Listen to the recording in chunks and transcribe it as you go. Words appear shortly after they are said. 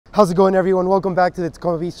How's it going, everyone? Welcome back to the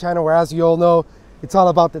Tacomabeast channel, where, as you all know, it's all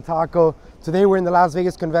about the taco. Today we're in the Las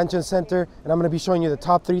Vegas Convention Center, and I'm going to be showing you the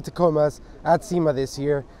top 3 Tacomas at SEMA this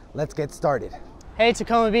year. Let's get started. Hey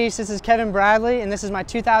Tacomabeast, this is Kevin Bradley, and this is my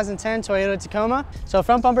 2010 Toyota Tacoma. So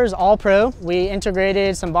front bumper is all pro. We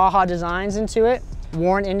integrated some Baja designs into it.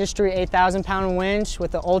 Warren Industry 8,000 pound winch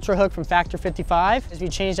with the Ultra Hook from Factor 55. We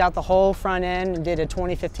changed out the whole front end and did a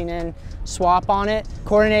 2015N swap on it.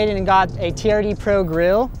 Coordinated and got a TRD Pro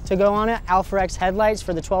grill to go on it, Alpha X headlights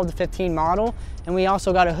for the 12 to 15 model, and we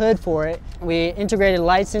also got a hood for it. We integrated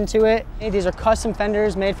lights into it. These are custom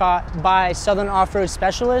fenders made by Southern Off-Road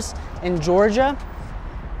Specialists in Georgia.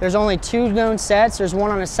 There's only 2 known sets. There's one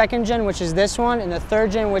on a 2nd gen, which is this one, and the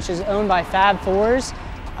 3rd gen, which is owned by Fab Fours.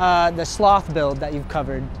 The Sloth build that you've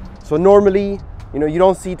covered. So normally, you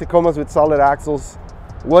don't see Tacomas with solid axles.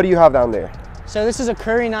 What do you have down there? So this is a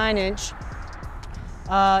Curry 9-inch.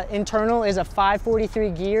 Internal is a 543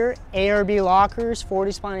 gear, ARB lockers,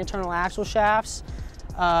 40 spline internal axle shafts,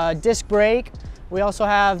 disc brake. We also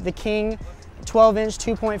have the King 12-inch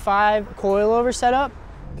 2.5 coilover setup.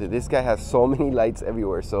 Dude, this guy has so many lights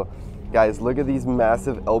everywhere. So guys, look at these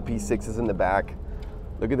massive LP6s in the back.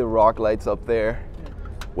 Look at the rock lights up there.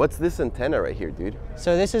 What's this antenna right here, dude?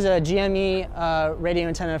 So this is a GME radio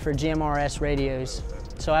antenna for GMRS radios.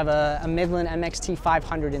 So I have a Midland MXT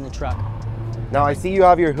 500 in the truck. Now I see you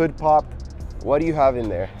have your hood popped. What do you have in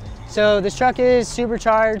there? So this truck is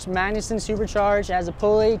supercharged, Magnuson supercharged. It has a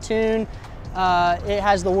pulley, tune. It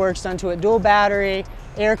has the works done to it. Dual battery,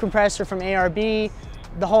 air compressor from ARB,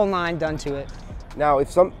 the whole 9 done to it. Now,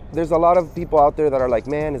 there's a lot of people out there that are like,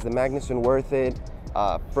 man, is the Magnuson worth it?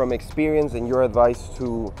 From experience and your advice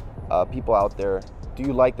to people out there, do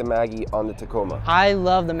you like the Maggie on the Tacoma? I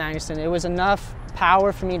love the Magnuson. It was enough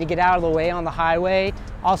power for me to get out of the way on the highway.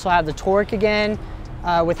 Also have the torque again.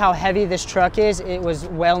 With how heavy this truck is, it was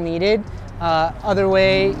well needed. Other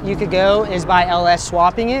way you could go is by LS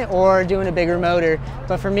swapping it or doing a bigger motor.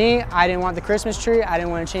 But for me, I didn't want the Christmas tree. I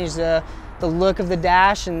didn't want to change the look of the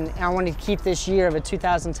dash, and I wanted to keep this year of a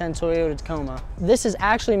 2010 Toyota Tacoma. This is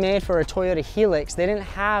actually made for a Toyota Helix. They didn't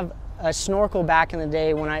have a snorkel back in the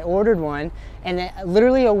day when I ordered one, and then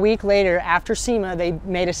literally a week later after SEMA, they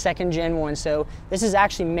made a 2nd gen one. So this is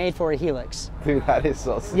actually made for a Helix. Dude, that is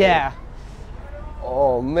so sick. Yeah.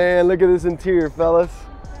 Oh man, look at this interior, fellas.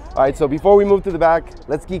 All right, so before we move to the back,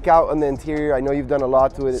 let's geek out on the interior. I know you've done a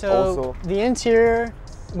lot to it also. The interior,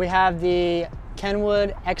 we have the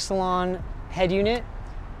Kenwood Exelon head unit.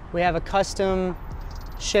 We have a custom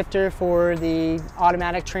shifter for the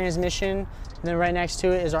automatic transmission. And then right next to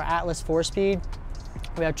it is our Atlas 4-speed.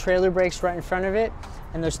 We have trailer brakes right in front of it.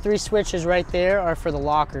 And those 3 switches right there are for the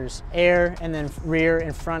lockers, air and then rear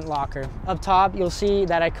and front locker. Up top, you'll see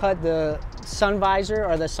that I cut the sun visor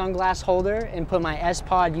or the sunglass holder and put my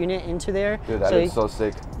S-Pod unit into there. Dude, that is so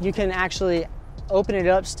sick. You can actually open it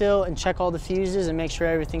up still and check all the fuses and make sure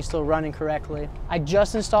everything's still running correctly. I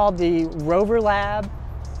just installed the Rover Lab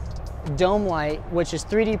dome light, which is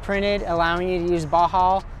 3D printed, allowing you to use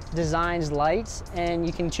Baja Designs lights, and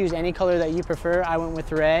you can choose any color that you prefer. I went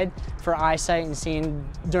with red for eyesight and seeing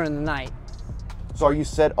during the night. So are you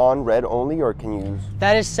set on red only, or can you use?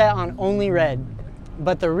 That is set on only red,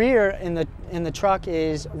 but the rear in the truck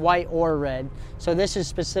is white or red. So this is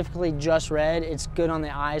specifically just red. It's good on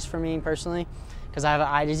the eyes for me personally, because I have an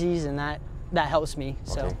eye disease, and that helps me.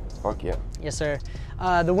 So. Okay. Fuck yeah. Yes, sir.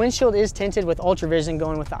 The windshield is tinted with ultravision,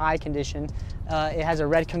 going with the eye condition. It has a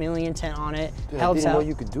red chameleon tint on it. Dude, I didn't know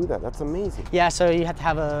you could do that. That's amazing. Yeah, so you have to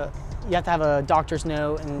have a doctor's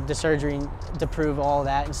note and the surgery to prove all of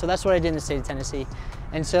that. And so that's what I did in the state of Tennessee.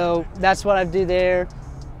 And so that's what I do there.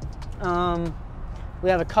 We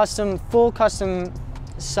have a full custom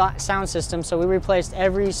sound system. So we replaced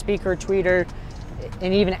every speaker, tweeter,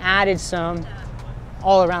 and even added some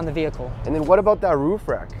all around the vehicle. And then what about that roof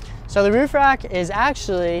rack? So the roof rack is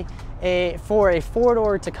actually for a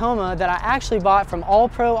 4-door Tacoma that I actually bought from All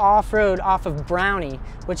Pro Off-Road off of Brownie,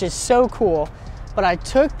 which is so cool. But I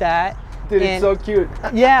took that. Dude, it's so cute.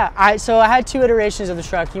 Yeah, so I had 2 iterations of the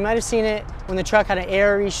truck. You might have seen it when the truck had an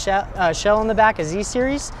ARE shell in the back, a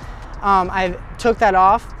Z-Series. I took that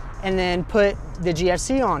off and then put the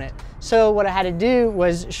GFC on it. So what I had to do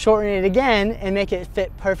was shorten it again and make it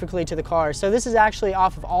fit perfectly to the car. So this is actually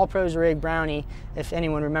off of All Pro's rig Brownie, if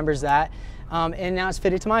anyone remembers that. And now it's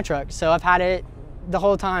fitted to my truck. So I've had it the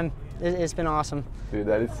whole time. It's been awesome. Dude,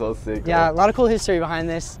 that is so sick. Yeah, man. A lot of cool history behind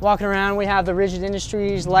this. Walking around, we have the Rigid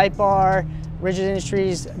Industries light bar, Rigid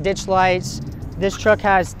Industries ditch lights. This truck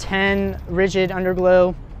has 10 Rigid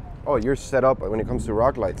underglow Oh, you're set up when it comes to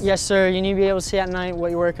rock lights. Yes, sir. You need to be able to see at night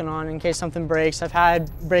what you're working on in case something breaks. I've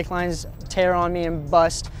had brake lines tear on me and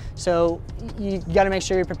bust, so you got to make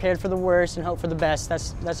sure you're prepared for the worst and hope for the best.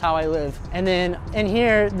 That's how I live. And then in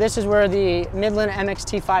here, this is where the Midland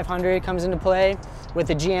MXT 500 comes into play with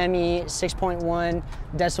the GME 6.1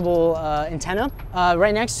 decibel antenna.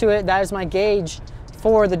 Right next to it, that is my gauge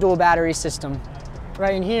for the dual battery system.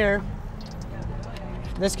 Right in here,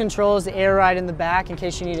 this controls the air ride in the back in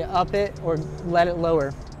case you need to up it or let it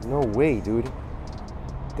lower. No way, dude.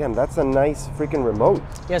 Damn, that's a nice freaking remote.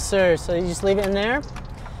 Yes, sir. So you just leave it in there.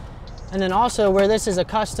 And then also where this is a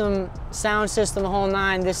custom sound system, the whole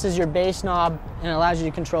nine, this is your bass knob and it allows you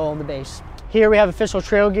to control the bass. Here we have official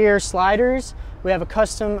trail gear sliders. We have a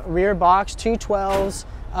custom rear box,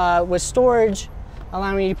 212s with storage,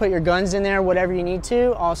 allowing you to put your guns in there, whatever you need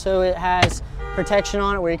to. Also, it has protection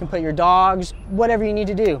on it where you can put your dogs, whatever you need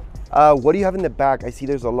to do. What do you have in the back? I see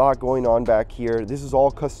there's a lot going on back here. This is all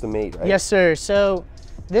custom made, right? Yes, sir. So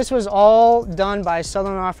this was all done by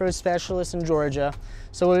Southern Off-Road Specialists in Georgia.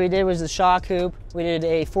 So what we did was the shock hoop. We did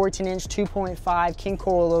a 14-inch 2.5 king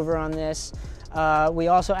coilover on this. We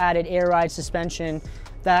also added air ride suspension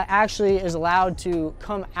that actually is allowed to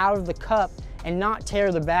come out of the cup and not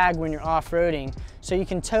tear the bag when you're off-roading. So you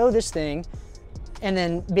can tow this thing and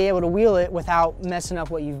then be able to wheel it without messing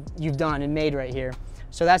up what you've done and made right here.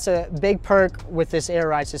 So that's a big perk with this air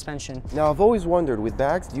ride suspension. Now I've always wondered, with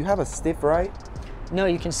bags, do you have a stiff ride? No,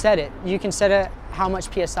 you can set it. You can set it how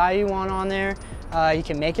much PSI you want on there. You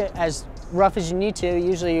can make it as rough as you need to.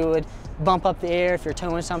 Usually you would bump up the air if you're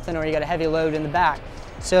towing something or you got a heavy load in the back.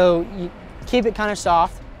 So you keep it kind of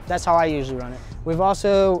soft. That's how I usually run it. We've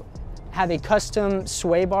also have a custom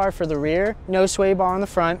sway bar for the rear, no sway bar on the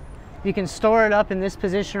front. You can store it up in this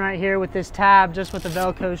position right here with this tab, just with the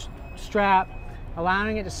Velcro strap,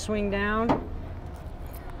 allowing it to swing down,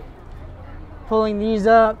 pulling these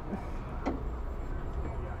up,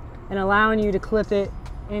 and allowing you to clip it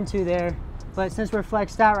into there. But since we're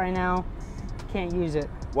flexed out right now, can't use it.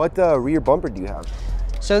 What rear bumper do you have?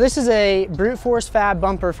 So this is a brute force fab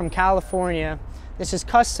bumper from California. This is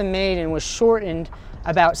custom made and was shortened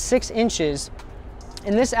about 6 inches.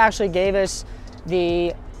 And this actually gave us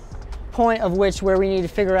the point of which where we need to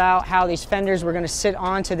figure out how these fenders were going to sit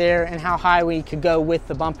onto there and how high we could go with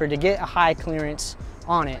the bumper to get a high clearance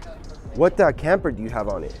on it. What camper do you have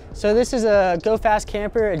on it? So this is a Go Fast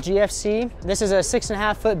camper, a GFC. This is a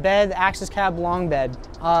 6.5 foot bed, the Axis Cab long bed.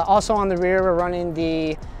 Also on the rear, we're running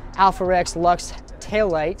the Alpha Rex Lux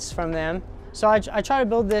taillights from them. So I try to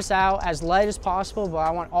build this out as light as possible, but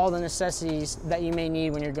I want all the necessities that you may need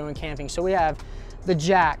when you're going camping. So we have the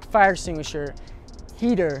jack, fire extinguisher,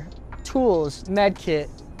 heater, tools, med kit,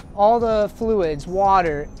 all the fluids,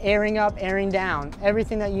 water, airing up, airing down,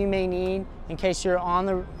 everything that you may need in case you're on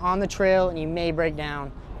the trail and you may break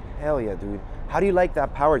down. Hell yeah, dude. How do you like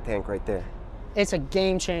that power tank right there? It's a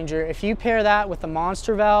game changer. If you pair that with the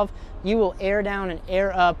monster valve, you will air down and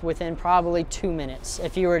air up within probably 2 minutes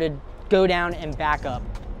if you were to go down and back up.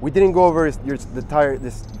 We didn't go over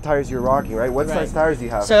the tires you're rocking, right? What size tires do you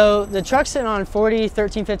have? So the truck's sitting on 40,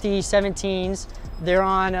 1350, 17s. They're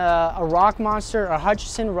on a Rock Monster, a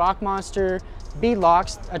Hutchinson Rock Monster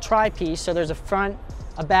bead-locks, a tri-piece. So there's a front,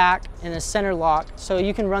 a back, and a center lock. So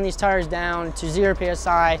you can run these tires down to 0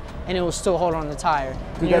 PSI and it will still hold on the tire.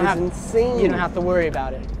 Dude, that is insane. You don't have to worry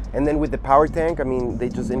about it. And then with the power tank, I mean, they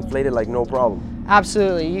just inflate it like no problem.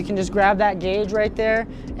 Absolutely. You can just grab that gauge right there,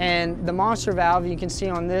 and the monster valve you can see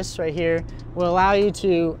on this right here will allow you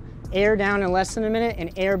to air down in less than a minute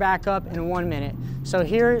and air back up in 1 minute. So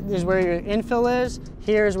here is where your infill is,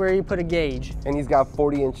 here is where you put a gauge. And he's got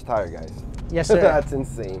 40-inch tire, guys. Yes, sir. That's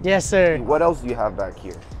insane. Yes, sir. What else do you have back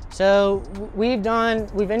here? So we've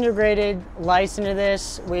integrated lights into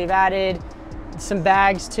this. We've added some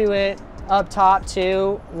bags to it, up top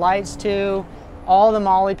too, lights too, all the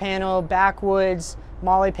molly panel, backwoods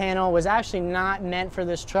molly panel was actually not meant for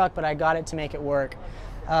this truck, but I got it to make it work.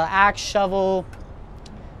 Axe, shovel,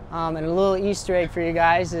 and a little Easter egg for you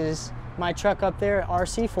guys is my truck up there,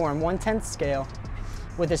 RC form, 1/10 scale,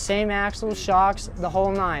 with the same axle, shocks, the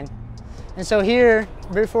whole nine. And so here,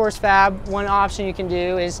 brute force fab, one option you can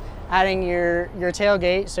do is adding your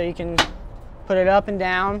tailgate, so you can put it up and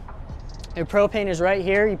down. Your propane is right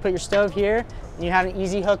here. You put your stove here, and you have an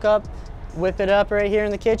easy hookup. Whip it up right here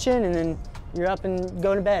in the kitchen, and then you're up and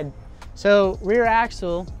go to bed. So rear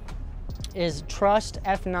axle is Trust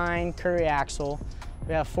F9 Curry axle.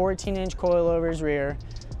 We have 14-inch coilovers rear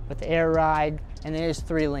with the air ride, and it is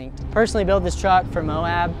 3-link. Personally built this truck for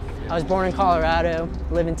Moab. I was born in Colorado,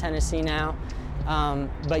 live in Tennessee now,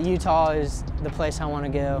 but Utah is the place I want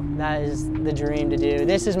to go. That is the dream to do.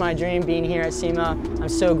 This is my dream, being here at SEMA. I'm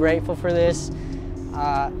so grateful for this.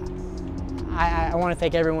 I want to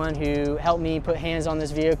thank everyone who helped me put hands on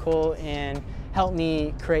this vehicle and helped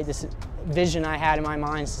me create this vision I had in my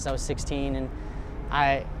mind since I was 16. And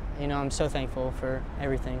I'm so thankful for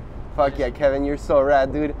everything. Fuck yeah, Kevin, you're so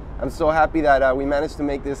rad, dude. I'm so happy that we managed to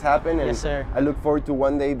make this happen. And yes, sir. I look forward to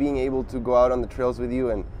one day being able to go out on the trails with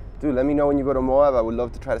you. And dude, let me know when you go to Moab. I would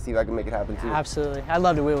love to try to see if I can make it happen too. Absolutely. I'd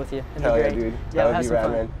love to wheel with you. It'd Hell be yeah, great. dude. Yeah, That would be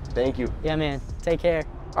rad, man. Thank you. Yeah, man. Take care.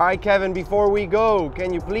 All right, Kevin, before we go,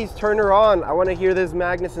 can you please turn her on? I want to hear this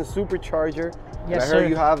Magnuson supercharger. Yes, I sir. heard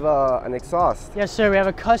you have an exhaust. Yes, sir. We have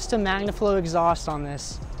a custom MagnaFlow exhaust on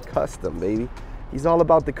this. Custom, baby. He's all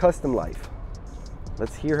about the custom life.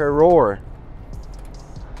 Let's hear her roar.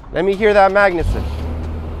 Let me hear that Magnuson.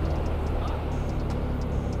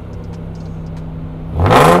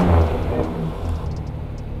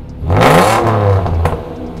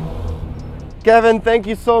 Kevin, thank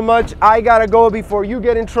you so much. I gotta go before you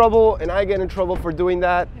get in trouble and I get in trouble for doing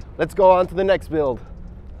that. Let's go on to the next build.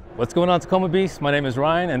 What's going on, Tacomabeast? My name is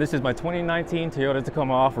Ryan, and this is my 2019 Toyota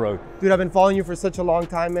Tacoma Off-Road. Dude, I've been following you for such a long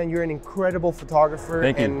time, man. You're an incredible photographer.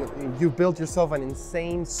 Thank you. And you've built yourself an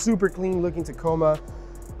insane, super clean looking Tacoma.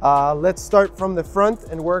 Let's start from the front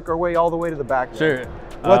and work our way all the way to the back. Sure.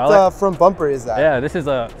 What front bumper is that? Yeah, this is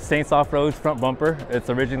a Saints Off-Road front bumper. It's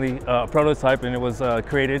originally a prototype and it was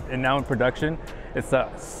created and now in production. It's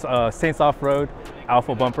a Saints Off-Road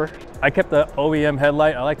Alpha bumper. I kept the OEM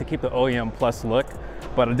headlight. I like to keep the OEM Plus look,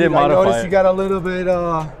 but I did modify it. I noticed you got a little bit,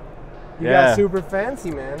 you got super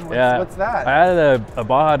fancy, man. What's that? I added a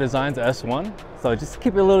Baja Designs S1. So just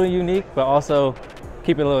keep it a little unique, but also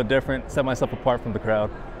keep it a little different, set myself apart from the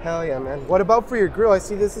crowd. Hell yeah, man. What about for your grill? I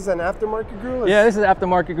see this is an aftermarket grill? Yeah, this is an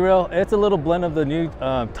aftermarket grill. It's a little blend of the new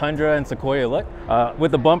Tundra and Sequoia look. With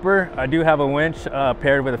the bumper, I do have a winch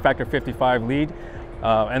paired with a Factor 55 lead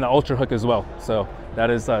and the Ultra hook as well. So that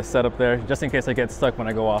is set up there just in case I get stuck when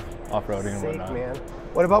I go off-roading and whatnot. Man.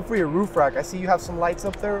 What about for your roof rack? I see you have some lights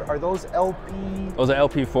up there. Are those LP? Those are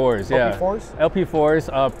LP4s, yeah. LP4s?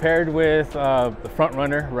 LP4s paired with the front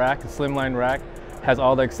runner rack, slimline rack. Has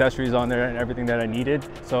all the accessories on there and everything that I needed.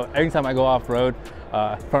 So anytime I go off-road,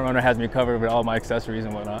 front runner has me covered with all my accessories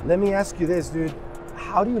and whatnot. Let me ask you this, dude.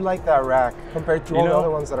 How do you like that rack compared to all the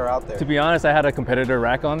other ones that are out there? To be honest, I had a competitor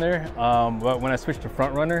rack on there, but when I switched to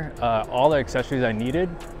front runner, all the accessories I needed,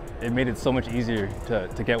 it made it so much easier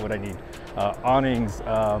to get what I need. Awnings,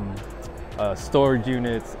 storage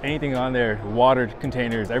units, anything on there, water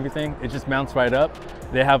containers, everything, it just mounts right up.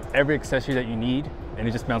 They have every accessory that you need and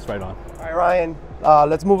it just mounts right on. All right, Ryan,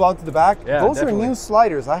 let's move on to the back. Yeah, those definitely. are new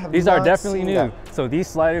sliders. These are definitely new. That. So these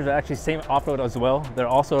sliders are actually same off-road as well. They're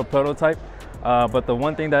also a prototype. But the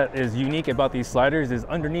one thing that is unique about these sliders is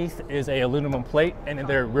underneath is a aluminum plate and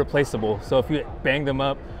they're replaceable. So if you bang them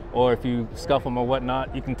up or if you scuff them or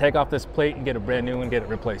whatnot, you can take off this plate and get a brand new one and get it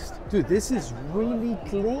replaced. Dude, this is really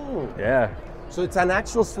clean. Yeah. So it's an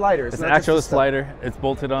actual slider. It's an actual slider. It's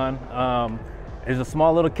bolted on. There's a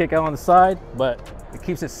small little kick out on the side, but it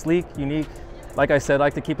keeps it sleek, unique. Like I said, I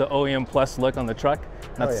like to keep the OEM Plus look on the truck,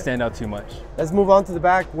 not to stand out too much. Let's move on to the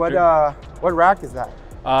back. What rack is that?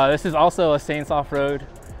 This is also a Saints Off-Road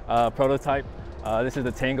prototype. This is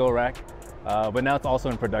the Tango rack, but now it's also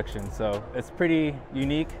in production. So it's pretty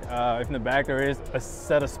unique. In the back there is a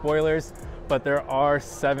set of spoilers, but there are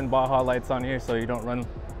 7 Baja lights on here, so you don't run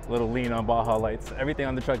a little lean on Baja lights. Everything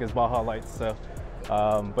on the truck is Baja lights. So,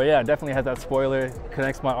 but yeah, it definitely has that spoiler.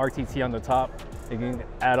 Connects my RTT on the top. You can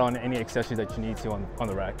add on any accessories that you need to on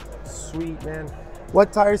the rack. Sweet, man.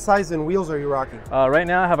 What tire size and wheels are you rocking? Right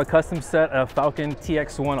now I have a custom set of Falcon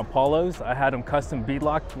TX1 Apollos. I had them custom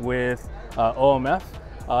beadlocked with OMF.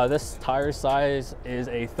 This tire size is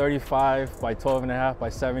a 35 by 12.5 by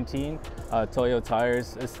 17 Toyo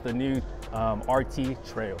tires. It's the new RT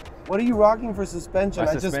Trail. What are you rocking for suspension?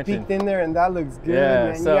 I just peeked in there and that looks good,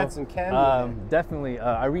 man. So, you got some candy. Definitely.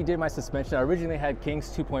 I redid my suspension. I originally had Kings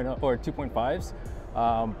 2.0 or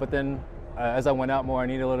 2.5s, but then as I went out more, I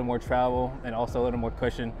needed a little more travel and also a little more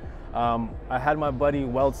cushion. I had my buddy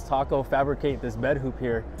Weld's Taco fabricate this bed hoop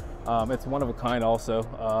here. It's one of a kind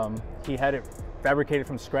also. He had it fabricated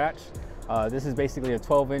from scratch. This is basically a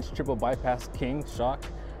 12-inch triple bypass King shock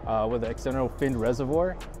with an external finned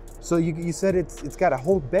reservoir. So you said it's got a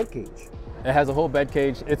whole bed cage. It has a whole bed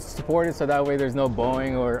cage. It's supported so that way there's no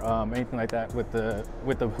bowing or anything like that with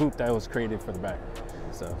the hoop that was created for the back.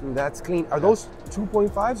 So Dude, that's clean. Are those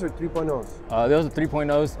 2.5s or 3.0s? Those are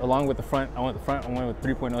 3.0s along with the front. I went with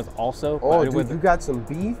 3.0s also. Oh, dude, you got some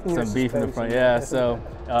beef in your some beef in the front, yeah. So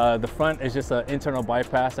the front is just an internal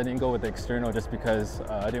bypass. I didn't go with the external just because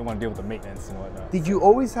I didn't want to deal with the maintenance and whatnot. Did you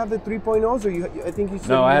always have the 3.0s, or I think you said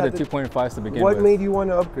no, you I had the 2.5s to begin with. What made you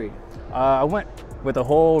want to upgrade? I went with the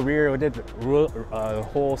whole rear. I did the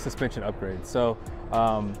whole suspension upgrade. So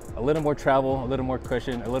a little more travel, a little more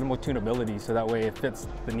cushion, a little more tunability, so that way it fits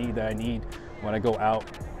the need that I need when I go out.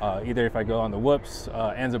 Either if I go on the Whoops,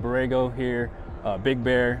 Anza Borrego here, Big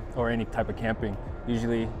Bear, or any type of camping.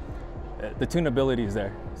 Usually the tunability is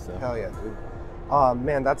there. So. Hell yeah, dude.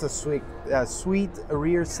 Man, that's a sweet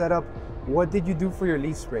rear setup. What did you do for your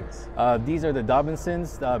leaf springs? These are the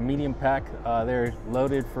Dobinsons, medium pack. They're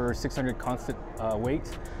loaded for 600 constant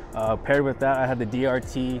weight. Paired with that, I had the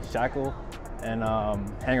DRT shackle and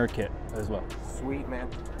hanger kit as well. Sweet, man.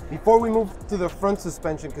 Before we move to the front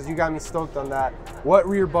suspension, because you got me stoked on that, what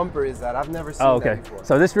rear bumper is that? I've never seen that before.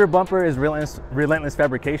 So this rear bumper is Relentless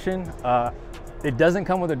Fabrication. It doesn't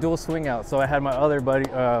come with a dual swing out, so I had my other buddy,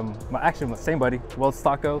 my same buddy, Wells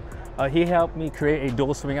Taco. He helped me create a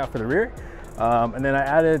dual swing out for the rear. And then I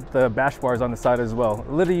added the bash bars on the side as well.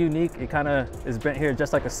 A little unique, it kind of is bent here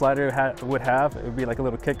just like a slider would have. It would be like a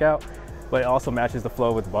little kick out, but it also matches the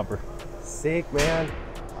flow with the bumper. Sick, man.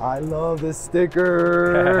 I love this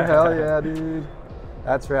sticker. Hell yeah, dude.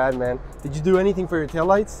 That's rad, man. Did you do anything for your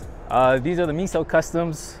taillights? These are the Miso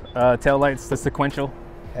Customs taillights, the sequential.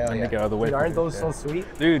 Hell yeah. Get out of the way. Dude, aren't those so sweet?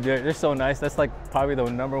 Dude, they're so nice. That's like probably the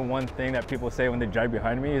 #1 thing that people say when they drive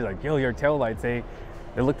behind me is like, yo, your taillights, they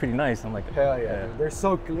look pretty nice. I'm like, hell yeah, dude. They're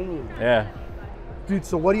so clean. Yeah. Dude,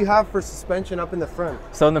 so what do you have for suspension up in the front?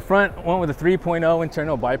 So in the front, I went with a 3.0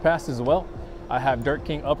 internal bypass as well. I have Dirt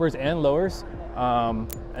King uppers and lowers. And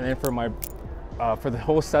then for the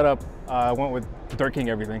whole setup, I went with Dirt King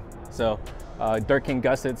everything. So Dirt King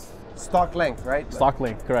gussets. Stock length, right? Stock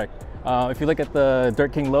length, correct. If you look at the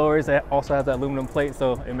Dirt King lowers, it also has that aluminum plate,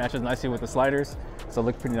 so it matches nicely with the sliders. So it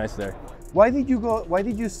looks pretty nice there. Why did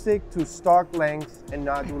you stick to stock length and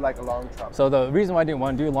not do like a long travel? So the reason why I didn't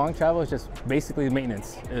want to do long travel is just basically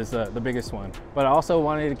maintenance is the biggest one. But I also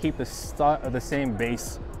wanted to keep the same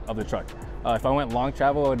base of the truck. If I went long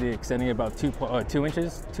travel, I would be extending about 2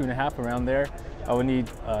 inches, 2.5 around there. I would need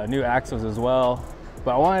new axles as well.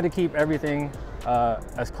 But I wanted to keep everything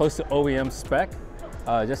as close to OEM spec.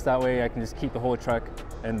 Just that way I can just keep the whole truck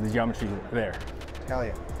and the geometry there. Hell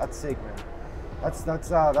yeah, that's sick, man.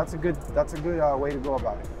 That's a good way to go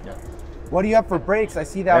about it. Yeah. What do you have for brakes? I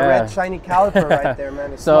see that red shiny caliper right there,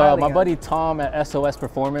 man. It's so my buddy Tom at SOS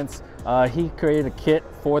Performance, he created a kit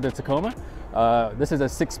for the Tacoma. This is a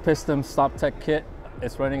 6-piston stop tech kit.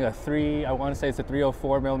 It's running I want to say it's a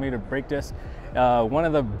 304mm brake disc. One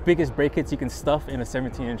of the biggest brake kits you can stuff in a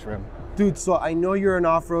 17-inch rim. Dude, so I know you're an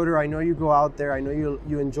off-roader. I know you go out there. I know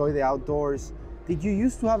you enjoy the outdoors. Did you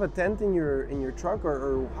used to have a tent in your truck,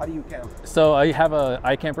 or how do you camp? So I have a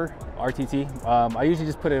iCamper RTT. I usually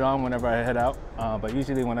just put it on whenever I head out, but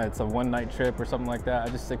usually when it's a one-night trip or something like that, I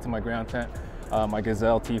just stick to my ground tent, my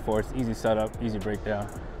Gazelle T-Force, easy setup, easy breakdown.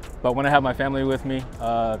 But when I have my family with me,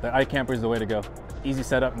 the iCamper is the way to go. Easy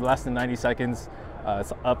setup, less than 90 seconds.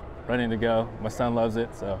 It's up, running to go. My son loves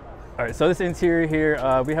it, so. All right, so this interior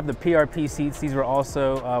here, we have the PRP seats. These were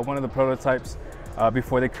also one of the prototypes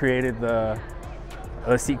before they created the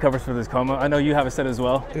seat covers for the Tacoma. I know you have a set as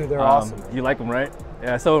well. Dude, they're awesome. You like them, right?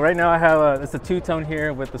 Yeah, so right now I have it's a two-tone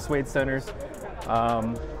here with the suede centers.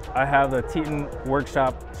 I have the Teton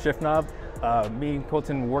Workshop shift knob. Me and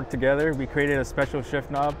Colton worked together. We created a special shift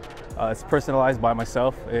knob. It's personalized by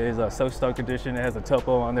myself. It is a So Stoked edition. It has a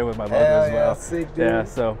topo on there with my logo as well. Sick, dude. Yeah,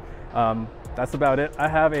 so that's about it. I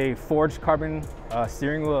have a forged carbon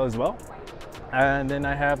steering wheel as well. And then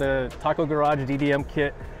I have the Taco Garage DDM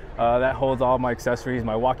kit that holds all my accessories,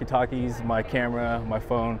 my walkie-talkies, my camera, my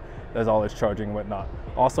phone, does all its charging and whatnot.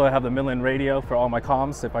 Also, I have the Midland radio for all my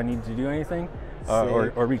comms if I need to do anything,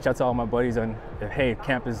 or reach out to all my buddies and if, hey,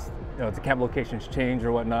 camp is, the camp locations change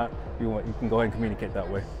or whatnot, you can go ahead and communicate that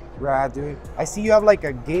way. Rad, dude. I see you have like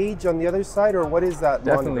a gauge on the other side, or what is that?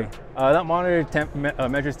 Definitely. That monitor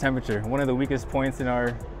measures temperature. One of the weakest points in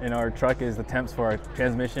our truck is the temps for our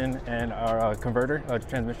transmission and our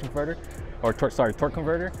transmission converter, or torque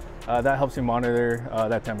converter. That helps you monitor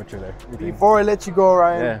that temperature there. Before I let you go,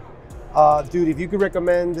 Ryan, dude, if you could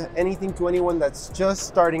recommend anything to anyone that's just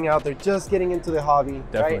starting out, they're just getting into the hobby,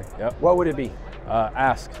 definitely, right? Yep. What would it be?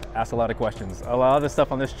 Ask a lot of questions. A lot of the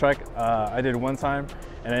stuff on this truck I did one time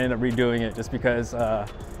and I ended up redoing it just because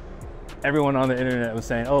everyone on the internet was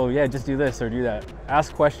saying, oh yeah, just do this or do that.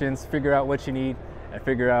 Ask questions, figure out what you need, and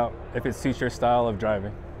figure out if it suits your style of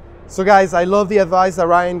driving. So guys, I love the advice that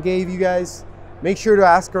Ryan gave you guys. Make sure to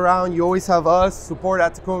ask around. You always have us,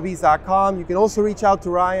 support@tacomabeast.com. You can also reach out to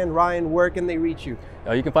Ryan. Ryan, where can they reach you?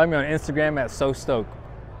 You can find me on Instagram at SoStoked.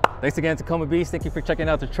 Thanks again, Tacomabeast. Thank you for checking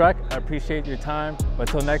out the truck. I appreciate your time.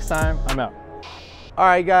 But until next time, I'm out. All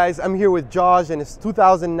right, guys, I'm here with Josh and his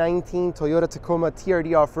 2019 Toyota Tacoma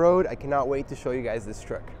TRD Off-Road. I cannot wait to show you guys this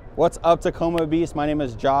truck. What's up, Tacomabeast? My name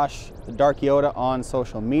is Josh, the Dark Yoda on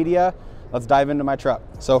social media. Let's dive into my truck.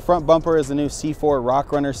 So front bumper is the new C4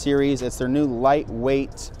 Rock Runner series. It's their new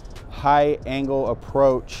lightweight, high angle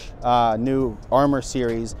approach, new armor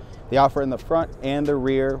series. They offer it in the front and the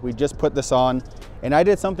rear. We just put this on, and I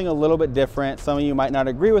did something a little bit different. Some of you might not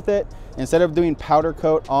agree with it. Instead of doing powder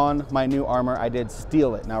coat on my new armor, I did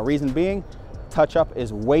steel it. Now, reason being, touch up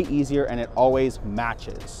is way easier and it always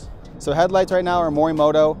matches. So headlights right now are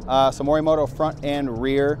Morimoto. So Morimoto front and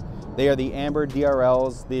rear. They are the Amber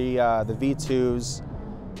DRLs, the V2s.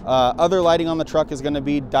 Other lighting on the truck is going to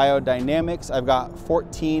be Diode Dynamics. I've got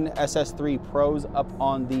 14 SS3 Pros up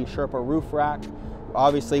on the Sherpa roof rack,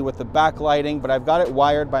 obviously with the backlighting, but I've got it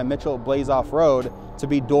wired by Mitchell Blaze Off-Road to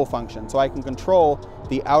be dual function. So I can control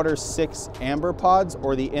the outer 6 amber pods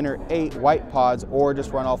or the inner 8 white pods, or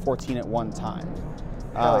just run all 14 at one time.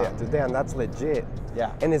 Hell yeah, dude, damn, that's legit.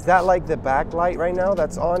 Yeah. And is that like the backlight right now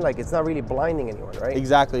that's on? Like, it's not really blinding anyone, right?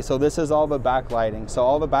 Exactly. So this is all the backlighting. So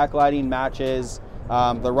all the backlighting matches.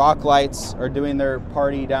 The rock lights are doing their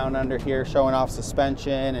party down under here, showing off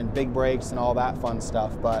suspension and big brakes and all that fun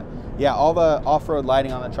stuff. But yeah, all the off-road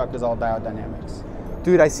lighting on the truck is all Diode Dynamics.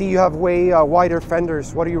 Dude, I see you have way wider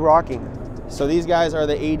fenders. What are you rocking? So these guys are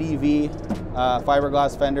the ADV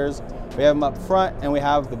fiberglass fenders. We have them up front and we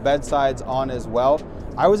have the bed sides on as well.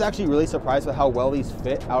 I was actually really surprised with how well these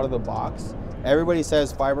fit out of the box. Everybody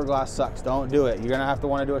says fiberglass sucks, don't do it. You're gonna have to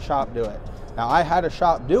wanna do a shop do it. Now I had a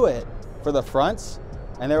shop do it for the fronts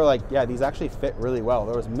and they were like, yeah, these actually fit really well.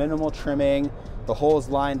 There was minimal trimming, the holes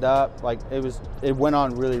lined up, like it went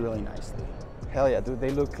on really, really nicely. Hell yeah, dude,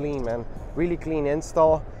 they look clean, man. Really clean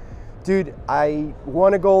install. Dude, I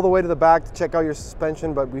wanna go all the way to the back to check out your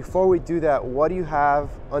suspension, but before we do that, what do you have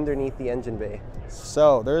underneath the engine bay?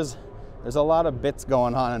 So there's a lot of bits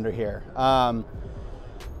going on under here.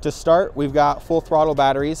 To start, we've got full throttle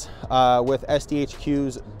batteries with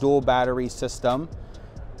SDHQ's dual battery system.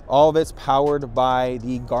 All of it's powered by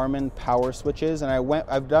the Garmin power switches, and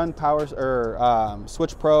I've done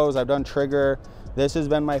Switch Pros, I've done Trigger. This has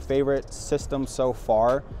been my favorite system so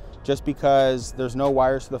far, just because there's no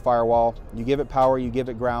wires to the firewall. You give it power, you give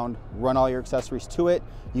it ground, run all your accessories to it.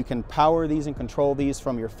 You can power these and control these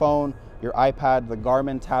from your phone, your iPad, the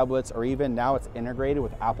Garmin tablets, or even now it's integrated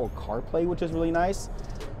with Apple CarPlay, which is really nice.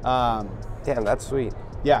 Damn, that's sweet.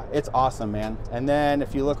 Yeah, it's awesome, man. And then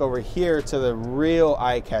if you look over here to the real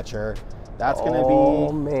eye catcher, that's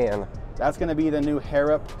gonna be the new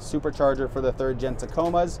Harrop supercharger for the 3rd gen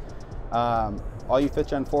Tacomas. All you 5th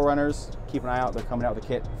gen 4Runners, keep an eye out, they're coming out with a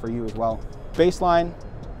kit for you as well. Baseline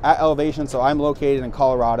at elevation, so I'm located in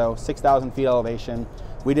Colorado, 6,000 feet elevation.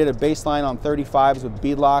 We did a baseline on 35s with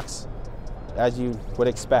beadlocks. As you would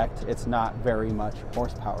expect, it's not very much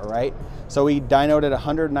horsepower, right? So we dynoed at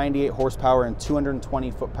 198 horsepower and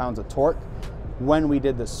 220 foot-pounds of torque. When we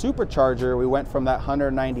did the supercharger, we went from that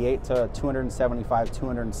 198 to 275,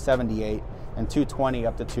 278, and 220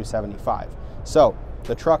 up to 275. So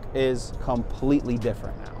the truck is completely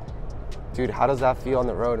different now. Dude, how does that feel on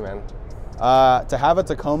the road, man? To have a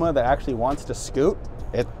Tacoma that actually wants to scoot,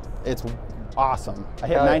 it's awesome. I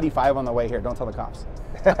hit 95 on the way here, don't tell the cops.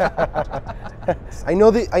 I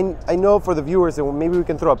know for the viewers, and maybe we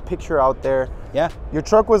can throw a picture out there. Yeah. Your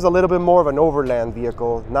truck was a little bit more of an overland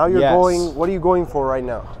vehicle. Now you're going, what are you going for right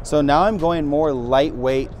now? So now I'm going more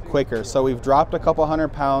lightweight, quicker. So we've dropped a couple 100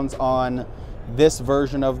 pounds on this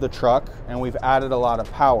version of the truck, and we've added a lot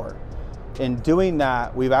of power. In doing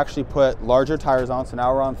that, we've actually put larger tires on, so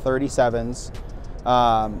now we're on 37s.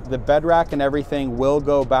 The bed rack and everything will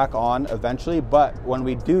go back on eventually, but when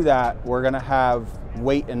we do that, we're gonna have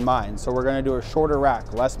weight in mind. So we're gonna do a shorter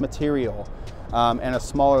rack, less material, and a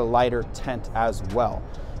smaller, lighter tent as well.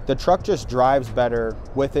 The truck just drives better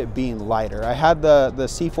with it being lighter. I had the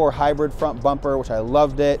C4 hybrid front bumper, which I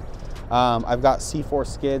loved it. I've got C4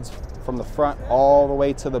 skids from the front all the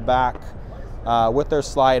way to the back with their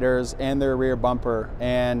sliders and their rear bumper.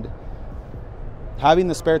 And having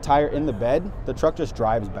the spare tire in the bed, the truck just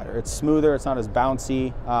drives better. It's smoother, it's not as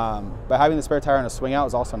bouncy, but having the spare tire on a swing out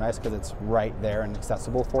is also nice because it's right there and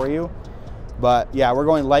accessible for you. But yeah, we're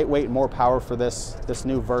going lightweight, more power for this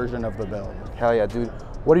new version of the build. Hell yeah, dude.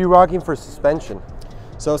 What are you rocking for suspension?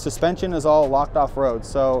 So suspension is all locked off road.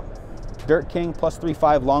 So Dirt King plus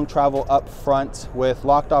 3.5 long travel up front with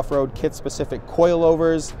locked off-road kit-specific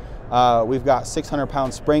coilovers. We've got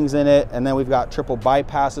 600-pound springs in it, and then we've got triple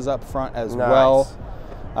bypasses up front as well.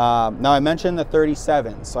 Now I mentioned the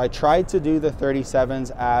 37s, so I tried to do the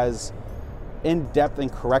 37s as in-depth and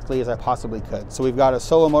correctly as I possibly could. So we've got a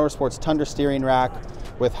Solo Motorsports Tundra steering rack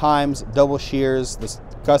with Heims, double shears,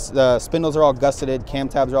 the spindles are all gusseted, cam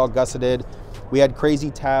tabs are all gusseted. We had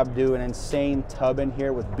Crazy Tab do an insane tub in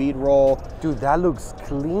here with bead roll. Dude, that looks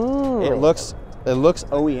clean. It looks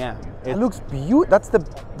OEM. It looks beautiful. That's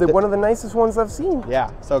the one of the nicest ones I've seen. Yeah,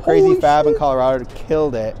 so Crazy Fab in Colorado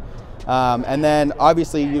killed it. And then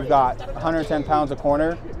obviously you've got 110 pounds a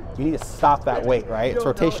corner. You need to stop that weight, right? It's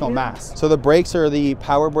rotational mass. So the brakes are the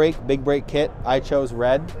Power Brake big brake kit. I chose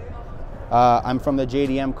red. I'm from the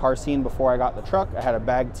JDM car scene before I got the truck. I had a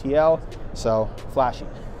bag TL, so flashy.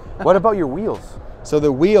 What about your wheels? So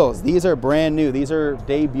the wheels, these are brand new. These are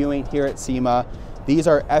debuting here at SEMA. These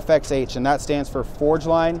are FXH, and that stands for Forge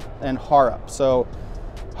Line and Harrup. So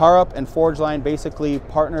Harrup and Forge Line basically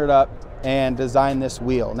partnered up and designed this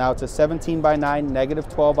wheel. Now it's a 17x9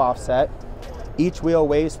 -12 offset. Each wheel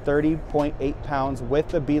weighs 30.8 pounds with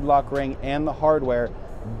the beadlock ring and the hardware,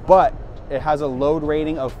 but it has a load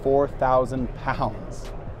rating of 4,000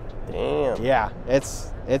 pounds. Damn. Yeah,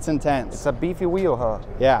 it's intense. It's a beefy wheel, huh?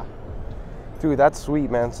 Yeah. Dude, that's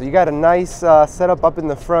sweet, man. So you got a nice setup up in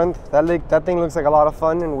the front. That thing looks like a lot of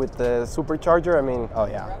fun, and with the supercharger, I mean, oh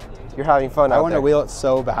yeah, you're having fun out there. I want to wheel it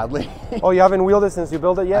so badly. Oh, you haven't wheeled it since you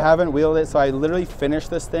built it yet? I haven't wheeled it, so I literally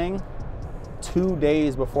finished this thing 2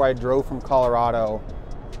 days before I drove from Colorado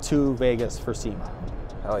to Vegas for SEMA.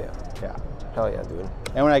 Hell yeah. Yeah. Hell yeah, dude.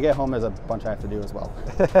 And when I get home, there's a bunch I have to do as well.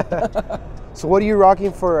 So what are you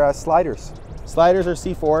rocking for sliders? Sliders are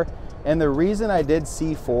C4. And the reason I did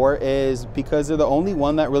C4 is because they're the only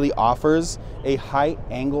one that really offers a high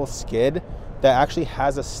angle skid that actually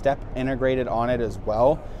has a step integrated on it as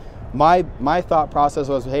well. My thought process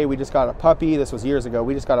was, hey, we just got a puppy. This was years ago.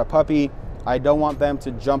 We just got a puppy. I don't want them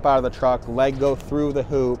to jump out of the truck, leg go through the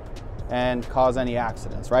hoop, and cause any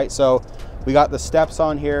accidents, right? So we got the steps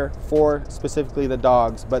on here for specifically the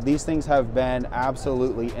dogs, but these things have been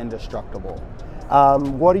absolutely indestructible.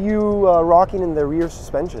 What are you rocking in the rear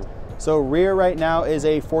suspension? So rear right now is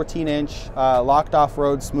a 14-inch locked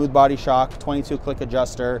off-road smooth body shock, 22 click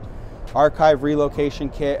adjuster, archive relocation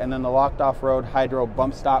kit, and then the locked off-road hydro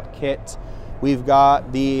bump stop kit. We've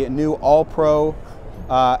got the new All-Pro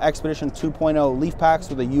Expedition 2.0 leaf packs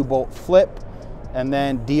with a U-bolt flip, and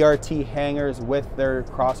then DRT hangers with their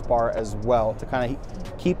crossbar as well to kind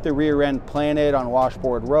of keep the rear end planted on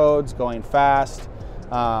washboard roads, going fast.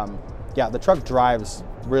 Yeah, the truck drives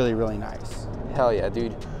really, really nice. Hell yeah,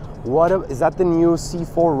 dude. Is that the new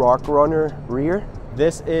C4 Rock Runner rear?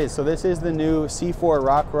 This is the new C4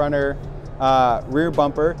 Rock Runner rear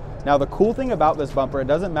bumper. Now the cool thing about this bumper, it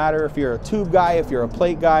doesn't matter if you're a tube guy, if you're a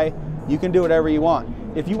plate guy, you can do whatever you want.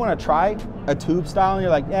 If you want to try a tube style and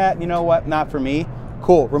you're like, yeah, you know what, not for me,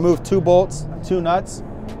 cool. Remove 2 bolts, 2 nuts,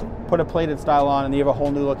 put a plated style on, and you have a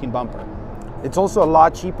whole new looking bumper. It's also a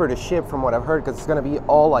lot cheaper to ship from what I've heard, because it's going to be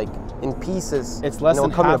all like in pieces. It's less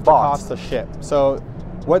than half the cost to ship. So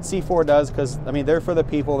what C4 does, because I mean, they're for the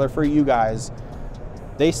people, they're for you guys.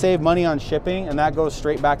 They save money on shipping, and that goes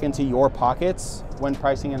straight back into your pockets when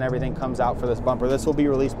pricing and everything comes out for this bumper. This will be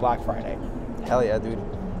released Black Friday. Hell yeah, dude.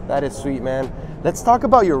 That is sweet, man. Let's talk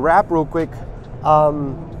about your wrap real quick.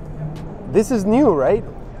 This is new, right?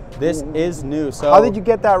 This is new. So how did you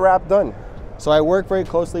get that wrap done? So I work very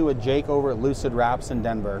closely with Jake over at Lucid Wraps in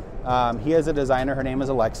Denver. He has a designer, her name is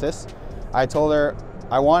Alexis. I told her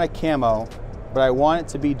I want a camo, but I want it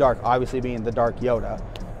to be dark, obviously being the dark Yoda.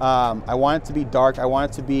 I want it to be dark. I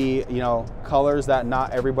want it to be, you know, colors that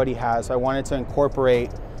not everybody has. So I wanted to incorporate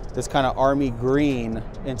this kind of army green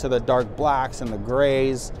into the dark blacks and the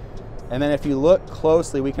grays. And then if you look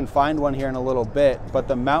closely, we can find one here in a little bit, but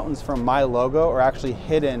the mountains from my logo are actually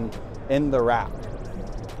hidden in the wrap.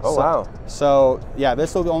 Oh, wow. So yeah,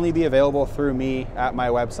 this will only be available through me at my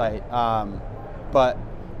website. But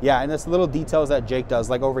yeah, and it's little details that Jake does,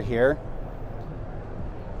 like over here,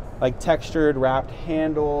 like textured wrapped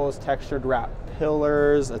handles, textured wrapped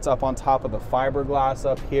pillars. It's up on top of the fiberglass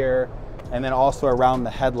up here, and then also around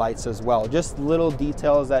the headlights as well. Just little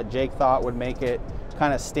details that Jake thought would make it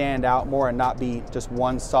kind of stand out more and not be just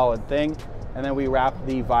one solid thing. And then we wrap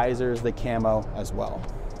the visors, the camo as well.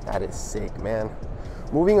 That is sick, man.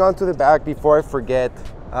 Moving on to the back, before I forget,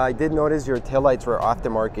 I did notice your taillights were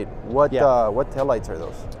aftermarket. What taillights are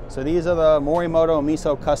those? So these are the Morimoto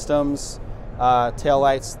Miso Customs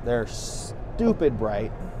taillights. They're stupid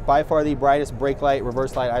bright. by far the brightest brake light,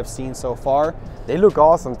 reverse light I've seen so far. They look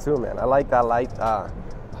awesome too, man. I like that light,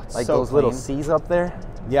 like so those little clean. C's up there.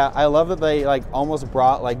 Yeah, I love that they like almost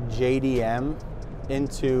brought like JDM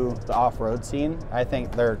into the off-road scene. I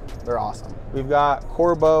think they're awesome. We've got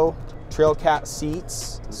Corbeau Trail Cat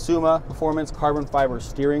seats, SEMA Performance carbon fiber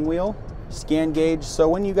steering wheel, scan gauge. So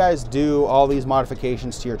when you guys do all these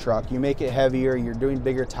modifications to your truck, you make it heavier, you're doing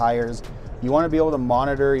bigger tires, you want to be able to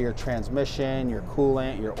monitor your transmission, your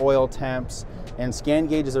coolant, your oil temps, and scan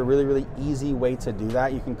gauge is a really, really easy way to do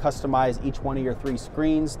that. You can customize each one of your 3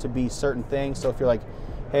 screens to be certain things. So if you're like,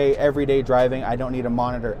 hey, everyday driving, I don't need to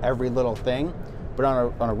monitor every little thing. But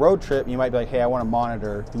on a road trip, you might be like, hey, I want to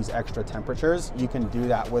monitor these extra temperatures. You can do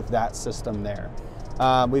that with that system there.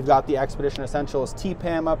 We've got the Expedition Essentials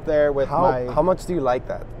TPAM up there with How much do you like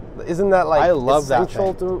that? Isn't that like I love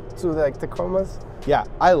essential that to like Tacomas? Yeah,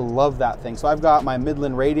 I love that thing. So I've got my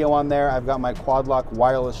Midland radio on there. I've got my quad lock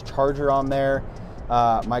wireless charger on there.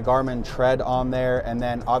 My Garmin Tread on there. And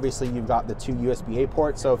then obviously you've got the 2 USB-A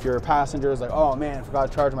ports. So if your passenger is like, oh man, I forgot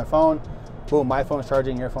to charge my phone, boom, my phone's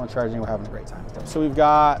charging, your phone's charging, we're having a great time. So we've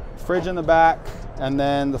got fridge in the back and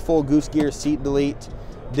then the full goose gear seat delete.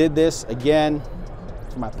 Did this again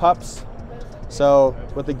for my pups. So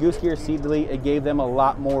with the goose gear seat delete, it gave them a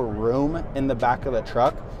lot more room in the back of the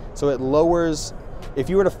truck. So it lowers, if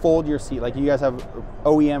you were to fold your seat, like you guys have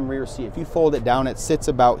OEM rear seat, if you fold it down, it sits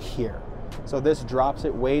about here. So this drops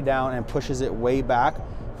it way down and pushes it way back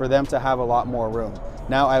for them to have a lot more room.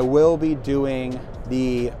 Now I will be doing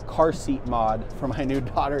the car seat mod for my new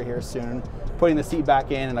daughter here soon, putting the seat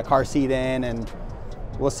back in and a car seat in, and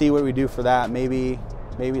we'll see what we do for that. Maybe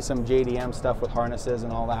some JDM stuff with harnesses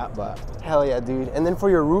and all that, but. Hell yeah, dude. And then for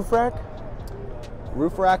your roof rack?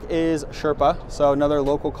 Roof rack is Sherpa, so another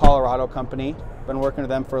local Colorado company. Been working with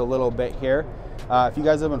them for a little bit here. If you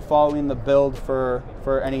guys have been following the build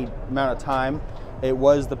for any amount of time, it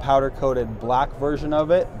was the powder coated black version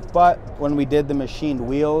of it, but when we did the machined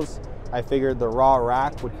wheels, I figured the raw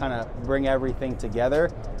rack would kind of bring everything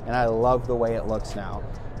together, and I love the way it looks now.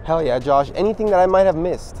 Hell yeah, Josh. Anything that I might have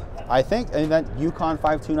missed? I think that Yukon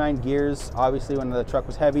 529 gears, obviously when the truck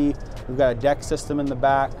was heavy. We've got a deck system in the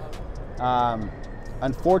back.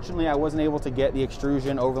 Unfortunately, I wasn't able to get the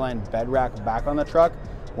extrusion overland bed rack back on the truck.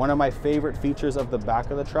 One of my favorite features of the back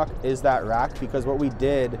of the truck is that rack, because what we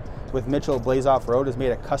did with Mitchell Blaze Off-Road is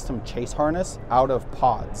made a custom chase harness out of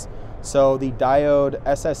pods. So the Diode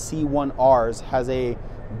SSC1Rs has a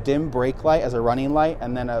dim brake light as a running light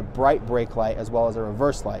and then a bright brake light as well as a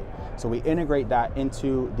reverse light. So we integrate that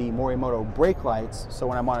into the Morimoto brake lights, so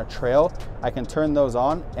when I'm on a trail, I can turn those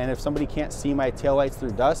on, and if somebody can't see my taillights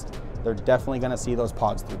through dust, they're definitely gonna see those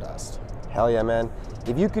pods through dust. Hell yeah, man.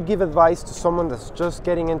 If you could give advice to someone that's just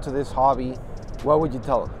getting into this hobby, what would you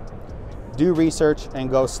tell them? Do research and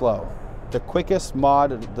go slow. The quickest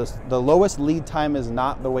mod, the lowest lead time is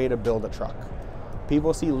not the way to build a truck.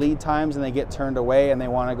 People see lead times and they get turned away and they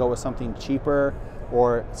wanna go with something cheaper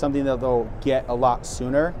or something that they'll get a lot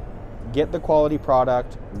sooner. Get the quality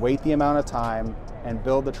product, wait the amount of time, and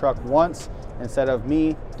build the truck once instead of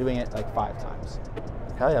me doing it like 5 times.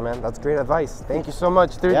 Hell yeah, man. That's great advice. Thank you so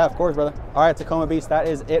much, dude. Yeah, of course, brother. All right, Tacomabeast, that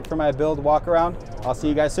is it for my build walk around. I'll see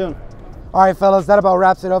you guys soon. All right, fellas, that about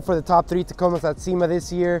wraps it up for the top 3 Tacomas at SEMA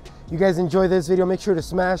this year. You guys enjoyed this video, make sure to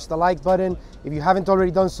smash the like button. If you haven't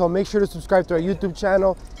already done so, make sure to subscribe to our YouTube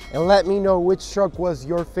channel and let me know which truck was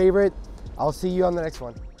your favorite. I'll see you on the next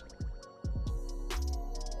one.